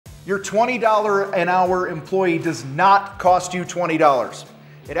Your $20 an hour employee does not cost you $20.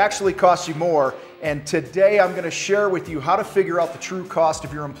 It actually costs you more. And today I'm going to share with you how to figure out the true cost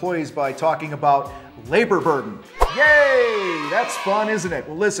of your employees by talking about labor burden. Yay! That's fun, isn't it?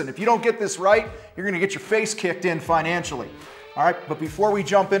 Well, listen, if you don't get this right, you're going to get your face kicked in financially. All right, but before we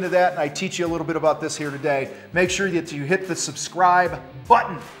jump into that, and I teach you a little bit about this here today, make sure that you hit the subscribe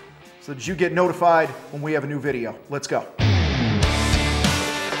button so that you get notified when we have a new video. Let's go.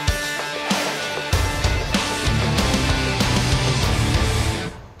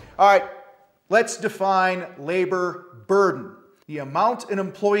 All right, let's define labor burden. The amount an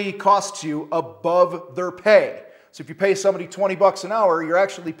employee costs you above their pay. So if you pay somebody 20 bucks an hour, you're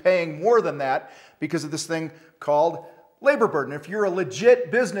actually paying more than that because of this thing called labor burden. If you're a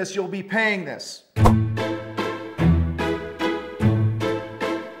legit business, you'll be paying this.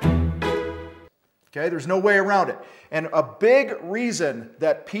 Okay, there's no way around it. And a big reason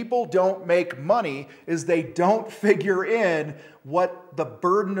that people don't make money is they don't figure in what the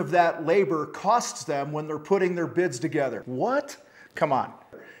burden of that labor costs them when they're putting their bids together. What? Come on.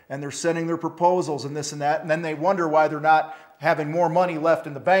 And they're sending their proposals and this and that, and then they wonder why they're not having more money left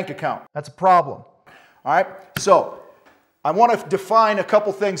in the bank account. That's a problem. All right, so I want to define a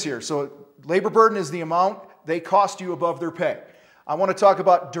couple things here. So labor burden is the amount they cost you above their pay. I want to talk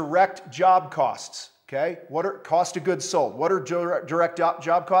about direct job costs. Okay, what are cost of goods sold? What are direct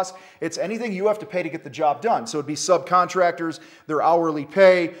job costs? It's anything you have to pay to get the job done. So it'd be subcontractors, their hourly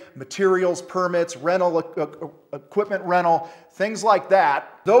pay, materials, permits, rental, equipment rental, things like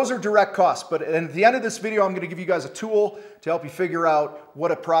that. Those are direct costs. But at the end of this video, I'm going to give you guys a tool to help you figure out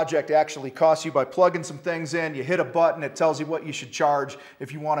what a project actually costs you by plugging some things in. You hit a button, it tells you what you should charge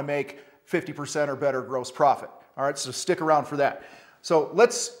if you want to make 50% or better gross profit. All right, so stick around for that. So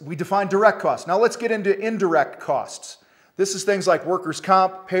we define direct costs. Now let's get into indirect costs. This is things like workers'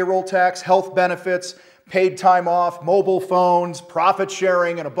 comp, payroll tax, health benefits, paid time off, mobile phones, profit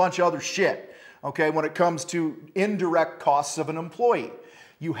sharing, and a bunch of other shit, okay, when it comes to indirect costs of an employee.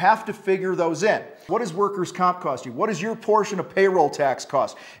 You have to figure those in. What does workers' comp cost you? What does your portion of payroll tax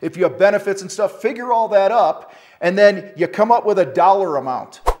cost? If you have benefits and stuff, figure all that up, and then you come up with a dollar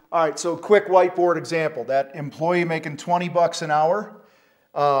amount. All right, so quick whiteboard example. That employee making 20 bucks an hour,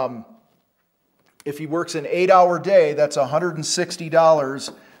 if he works an 8-hour day, that's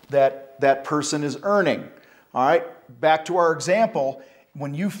 $160 that person is earning. All right, back to our example.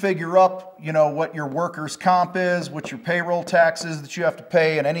 When you figure up, what your workers' comp is, what your payroll taxes that you have to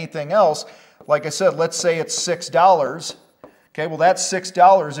pay, and anything else, like I said, let's say it's $6. Okay, well that's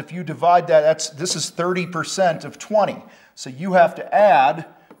 $6. If you divide that, this is 30% of 20. So you have to add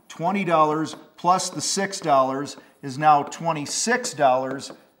 $20 plus the $6 is now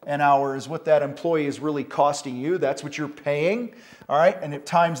 $26 an hour is what that employee is really costing you. That's what you're paying, all right? And it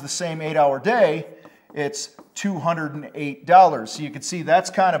times the same 8-hour day, it's $208. So you can see that's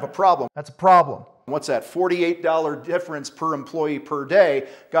kind of a problem. That's a problem. What's that? $48 difference per employee per day.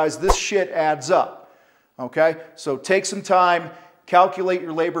 Guys, this shit adds up, okay? So take some time, calculate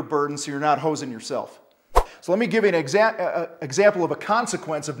your labor burden so you're not hosing yourself. So let me give you an example of a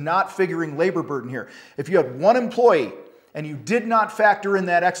consequence of not figuring labor burden here. If you had one employee and you did not factor in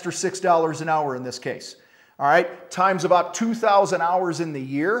that extra $6 an hour in this case, all right, times about 2,000 hours in the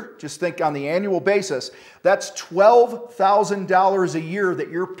year, just think on the annual basis, that's $12,000 a year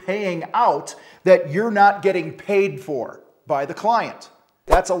that you're paying out that you're not getting paid for by the client.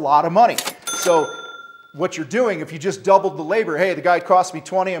 That's a lot of money. So what you're doing, if you just doubled the labor, hey, the guy cost me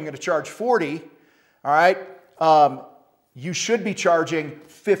 20, I'm going to charge 40, all right, you should be charging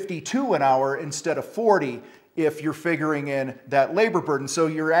 52 an hour instead of 40 if you're figuring in that labor burden. So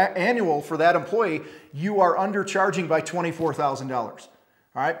your annual for that employee, you are undercharging by $24,000. All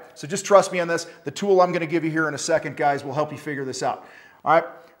right, so just trust me on this. The tool I'm going to give you here in a second, guys, will help you figure this out. All right,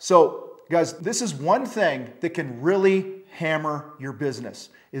 so guys, this is one thing that can really hammer your business,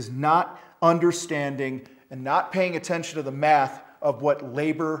 is not understanding and not paying attention to the math of what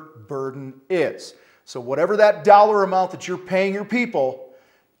labor burden is. So whatever that dollar amount that you're paying your people,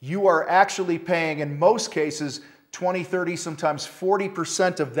 you are actually paying, in most cases, 20, 30, sometimes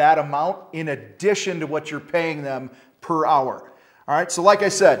 40% of that amount in addition to what you're paying them per hour. All right, so like I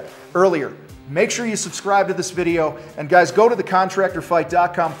said earlier, make sure you subscribe to this video. And guys, go to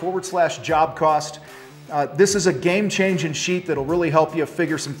thecontractorfight.com/job cost. This is a game-changing sheet that'll really help you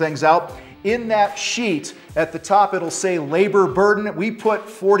figure some things out. In that sheet, at the top, it'll say labor burden. We put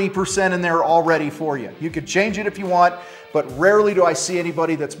 40% in there already for you. You could change it if you want, but rarely do I see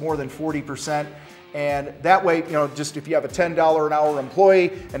anybody that's more than 40%. And that way, you know, just if you have a $10 an hour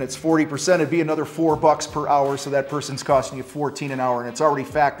employee and it's 40%, it'd be another $4 per hour. So that person's costing you $14 an hour, and it's already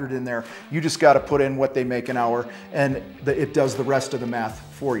factored in there. You just got to put in what they make an hour, and it does the rest of the math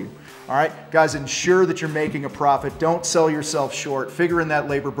for you. All right, guys, ensure that you're making a profit. Don't sell yourself short. Figure in that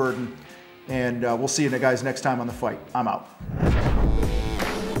labor burden, and we'll see you guys next time on The Fight. I'm out.